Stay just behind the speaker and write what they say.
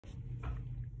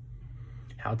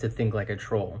How to Think Like a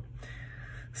Troll.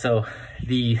 So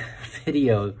the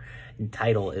video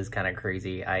title is kind of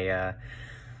crazy. I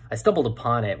stumbled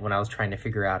upon it when I was trying to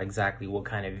figure out exactly what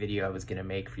kind of video I was going to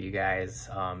make for you guys.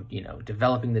 You know,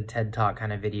 developing the TED Talk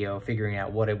kind of video, figuring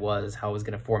out what it was, how I was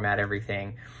going to format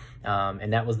everything.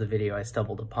 And that was the video I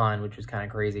stumbled upon, which was kind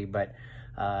of crazy. But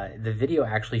the video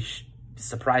actually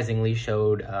surprisingly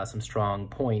showed some strong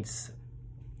points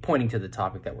pointing to the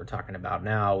topic that we're talking about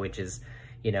now, which is,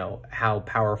 you know, how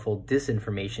powerful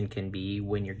disinformation can be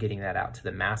when you're getting that out to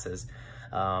the masses.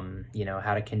 You know,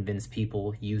 how to convince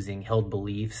people using held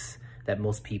beliefs that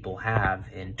most people have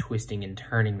and twisting and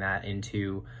turning that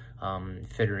into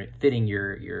fitting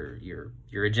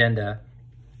your agenda.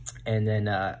 And then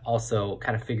also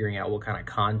kind of figuring out what kind of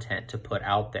content to put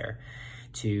out there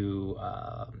to,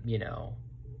 you know,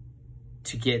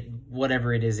 to get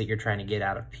whatever it is that you're trying to get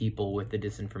out of people with the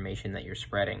disinformation that you're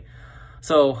spreading.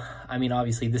 So, I mean,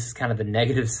 obviously this is kind of the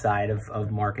negative side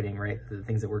of marketing, right? The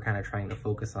things that we're kind of trying to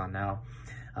focus on now.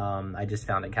 I just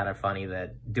found it kind of funny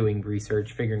that doing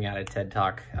research, figuring out a TED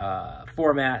Talk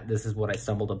format, this is what I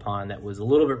stumbled upon that was a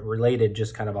little bit related,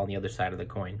 just kind of on the other side of the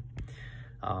coin.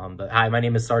 But hi, my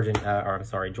name is George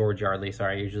Yardley.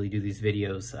 Sorry, I usually do these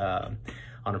videos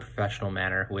on a professional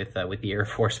manner with the Air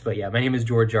Force. But yeah, my name is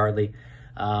George Yardley.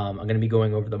 I'm going to be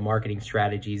going over the marketing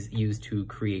strategies used to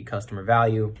create customer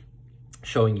value,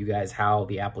 showing you guys how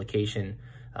the application,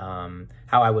 how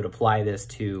I would apply this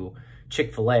to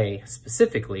Chick-fil-A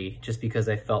specifically, just because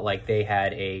I felt like they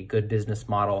had a good business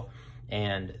model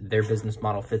and their business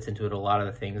model fits into it. A lot of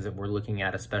the things that we're looking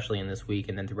at, especially in this week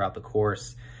and then throughout the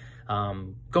course,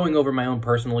 going over my own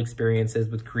personal experiences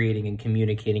with creating and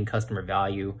communicating customer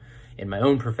value in my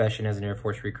own profession as an Air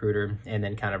Force recruiter, and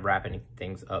then kind of wrapping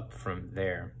things up from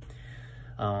there.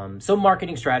 So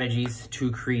marketing strategies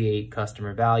to create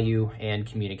customer value and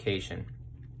communication.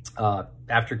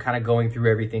 After kind of going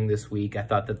through everything this week, I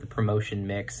thought that the promotion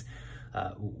mix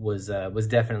was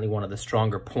definitely one of the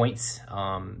stronger points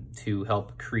to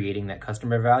help creating that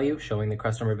customer value, showing the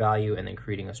customer value, and then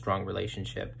creating a strong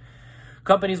relationship.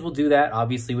 Companies will do that,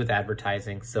 obviously, with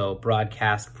advertising. So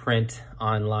broadcast, print,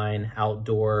 online,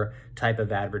 outdoor type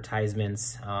of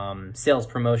advertisements, sales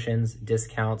promotions,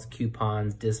 discounts,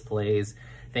 coupons, displays,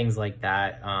 things like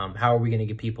that. How are we going to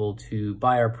get people to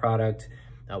buy our product?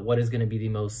 What is going to be the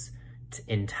most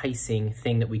enticing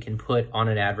thing that we can put on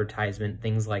an advertisement,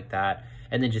 things like that.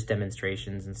 And then just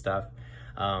demonstrations and stuff.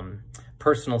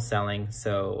 Personal selling,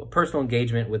 so personal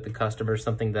engagement with the customer,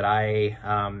 something that I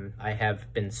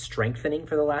have been strengthening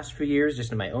for the last few years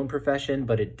just in my own profession,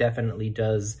 but it definitely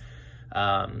does,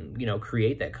 you know,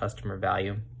 create that customer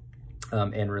value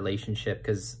and relationship,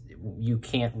 because you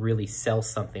can't really sell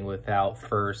something without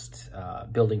first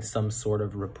building some sort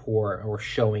of rapport or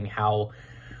showing how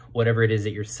whatever it is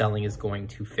that you're selling is going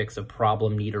to fix a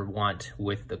problem, need, or want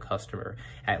with the customer,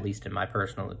 at least in my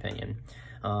personal opinion.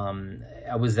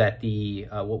 I was at the,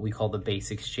 what we call the base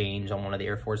exchange on one of the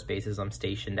Air Force bases I'm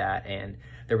stationed at, and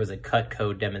there was a cut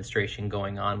code demonstration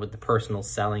going on with the personal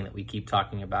selling that we keep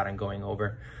talking about and going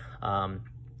over.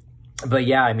 But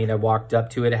yeah, I mean, I walked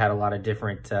up to it. It had a lot of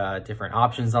different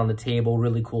options on the table,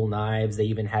 really cool knives. They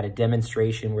even had a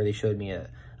demonstration where they showed me a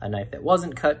knife that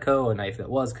wasn't Cutco, a knife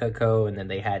that was Cutco, and then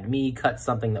they had me cut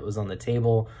something that was on the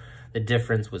table. The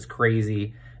difference was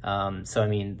crazy. So, I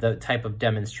mean, the type of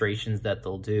demonstrations that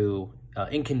they'll do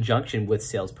in conjunction with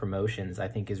sales promotions, I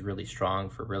think is really strong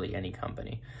for really any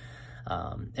company.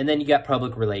 And then you got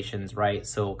public relations, right?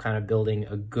 So kind of building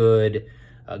a good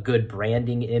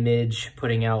branding image,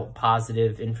 putting out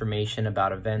positive information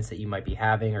about events that you might be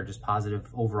having, or just positive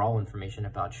overall information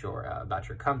about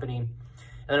your company.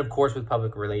 And then, of course, with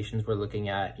public relations, we're looking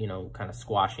at, you know, kind of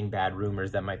squashing bad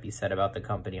rumors that might be said about the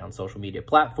company on social media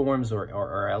platforms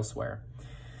or elsewhere.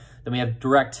 Then we have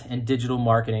direct and digital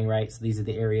marketing, right? So these are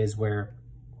the areas where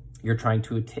you're trying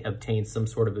to obtain some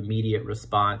sort of immediate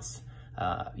response,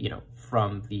 you know,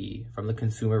 from the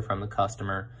consumer, from the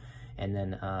customer. And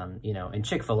then, you know, in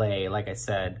Chick-fil-A, like I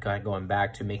said, going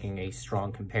back to making a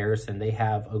strong comparison, they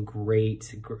have a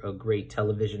great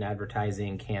television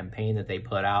advertising campaign that they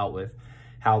put out with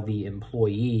how the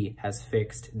employee has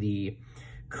fixed the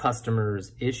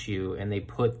customer's issue, and they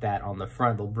put that on the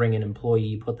front. They'll bring an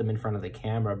employee, put them in front of the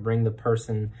camera, bring the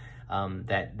person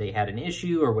that they had an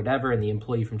issue or whatever, and the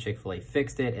employee from Chick-fil-A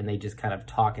fixed it, and they just kind of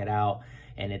talk it out.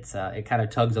 And it kind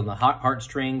of tugs on the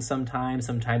heartstrings sometimes.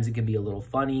 Sometimes it can be a little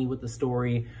funny with the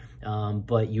story,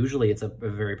 but usually it's a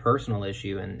very personal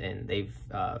issue, and they've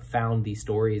found these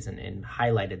stories and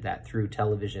highlighted that through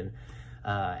television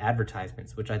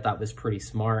advertisements, which I thought was pretty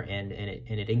smart, and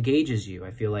it engages you.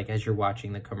 I feel like as you're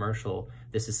watching the commercial,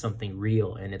 this is something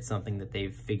real and it's something that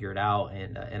they've figured out.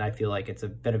 And I feel like it's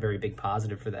been a very big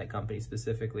positive for that company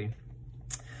specifically.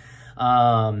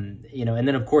 You know, and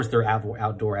then of course they're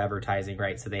outdoor advertising,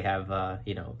 right? So they have,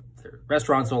 you know,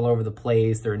 restaurants all over the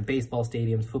place. They're in baseball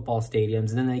stadiums, football stadiums,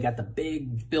 and then they got the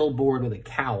big billboard with a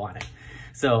cow on it.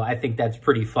 So I think that's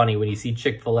pretty funny when you see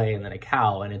Chick-fil-A and then a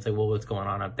cow, and it's like, well, what's going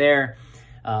on up there?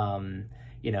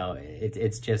 You know,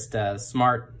 it's just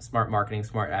smart marketing,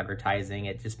 smart advertising.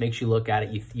 It just makes you look at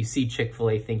it. You see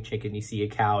Chick-fil-A, think chicken, you see a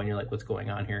cow, and you're like, what's going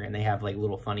on here? And they have like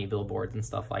little funny billboards and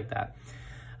stuff like that.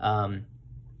 And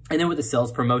then with the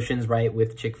sales promotions, right,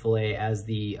 with Chick-fil-A as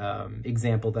the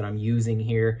example that I'm using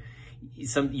here,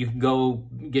 you can go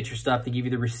get your stuff, they give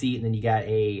you the receipt, and then you got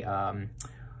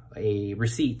a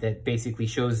receipt that basically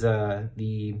shows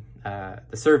the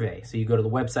survey. So you go to the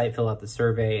website, fill out the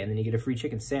survey, and then you get a free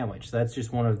chicken sandwich. So that's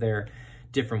just one of their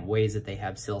different ways that they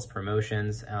have sales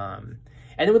promotions. And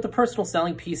then with the personal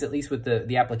selling piece, at least with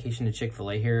the application to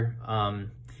Chick-fil-A here,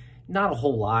 not a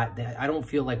whole lot. I don't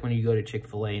feel like when you go to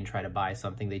Chick-fil-A and try to buy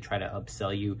something, they try to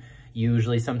upsell you.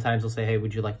 Usually, sometimes they'll say, hey,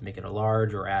 would you like to make it a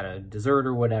large or add a dessert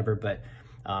or whatever, but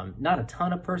not a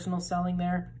ton of personal selling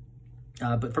there.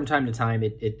 But from time to time,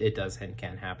 it does and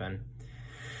can happen.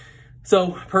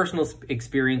 So personal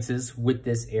experiences with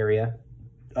this area.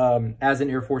 As an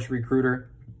Air Force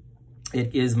recruiter,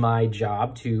 it is my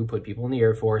job to put people in the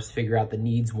Air Force, figure out the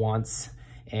needs, wants,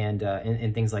 and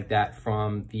things like that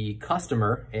from the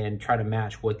customer and try to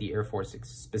match what the Air Force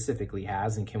specifically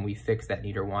has, and can we fix that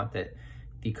need or want that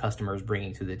the customer is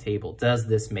bringing to the table? Does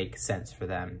this make sense for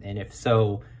them? And if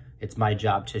so, it's my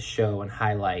job to show and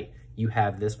highlight, you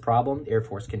have this problem, Air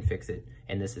Force can fix it.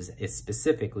 And this is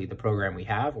specifically the program we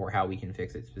have or how we can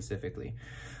fix it specifically.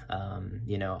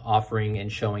 You know, offering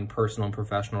and showing personal and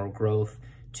professional growth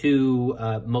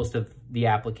to most of the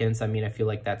applicants. I mean, I feel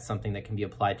like that's something that can be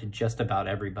applied to just about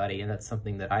everybody, and that's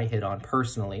something that I hit on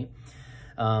personally.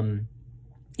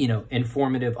 You know,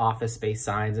 informative office space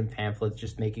signs and pamphlets,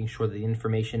 just making sure that the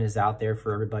information is out there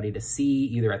for everybody to see,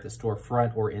 either at the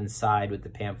storefront or inside, with the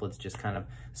pamphlets just kind of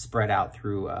spread out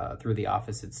through the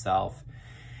office itself.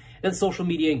 Then social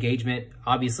media engagement.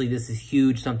 Obviously, this is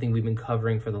huge, something we've been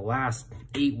covering for the last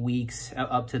 8 weeks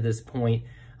up to this point.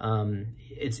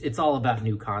 It's all about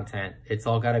new content. It's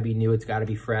all got to be new. It's got to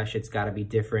be fresh. It's got to be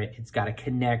different. It's got to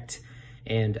connect.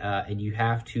 And you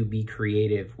have to be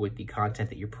creative with the content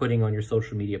that you're putting on your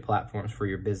social media platforms for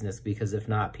your business, because if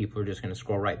not, people are just going to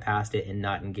scroll right past it and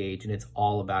not engage. And it's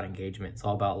all about engagement. It's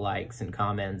all about likes and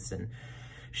comments and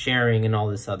sharing and all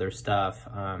this other stuff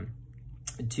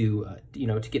to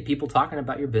get people talking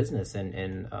about your business.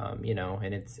 And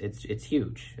it's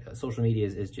huge. Social media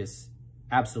is just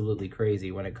absolutely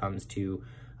crazy when it comes to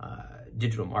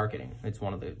digital marketing. It's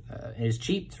one of the and it's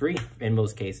cheap, it's free in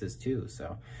most cases too.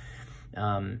 So.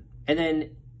 And then,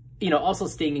 also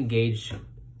staying engaged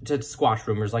to squash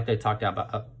rumors, like I talked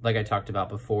about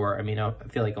before. I mean, I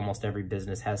feel like almost every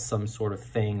business has some sort of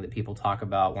thing that people talk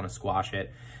about, want to squash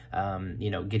it.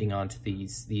 Getting onto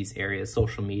these areas,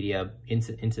 social media,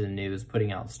 into the news,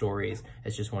 putting out stories.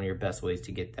 It's just one of your best ways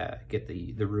to get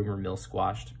the rumor mill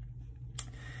squashed.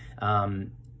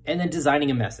 And then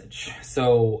designing a message.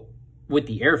 So with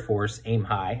the Air Force, aim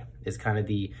high is kind of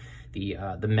the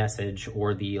message,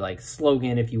 or the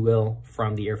slogan, if you will,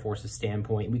 from the Air Force's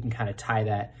standpoint. We can kind of tie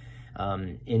that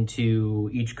into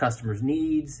each customer's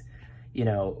needs,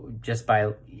 just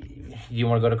by, you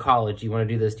want to go to college, do you want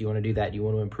to do this, do you want to do that, do you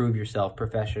want to improve yourself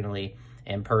professionally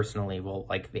and personally? Well,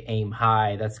 the aim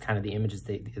high, that's kind of the images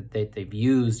they've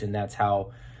used, and that's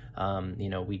how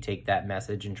we take that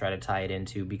message and try to tie it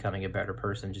into becoming a better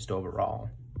person just overall.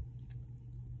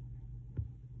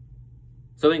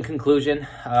 So in conclusion,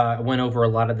 I went over a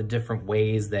lot of the different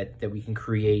ways that we can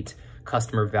create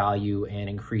customer value and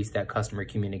increase that customer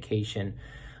communication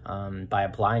by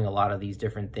applying a lot of these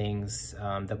different things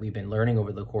that we've been learning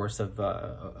over the course of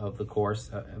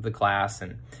the class,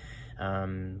 and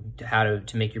how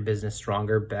to make your business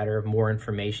stronger, better, more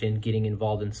information, getting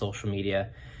involved in social media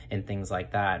and things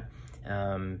like that.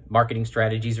 Marketing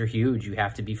strategies are huge. You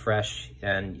have to be fresh,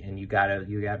 and you gotta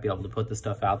be able to put the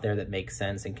stuff out there that makes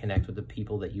sense and connect with the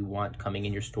people that you want coming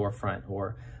in your storefront,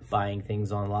 or buying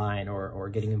things online, or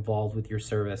getting involved with your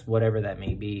service, whatever that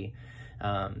may be.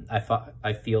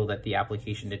 I feel that the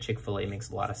application to Chick-fil-A makes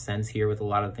a lot of sense here with a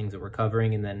lot of the things that we're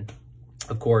covering. And then,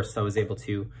 of course, I was able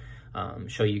to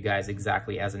show you guys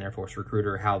exactly, as an Air Force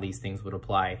recruiter, how these things would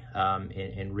apply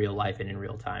in real life and in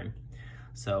real time.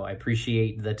 So I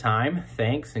appreciate the time.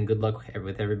 Thanks, and good luck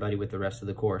with everybody with the rest of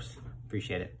the course.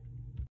 Appreciate it.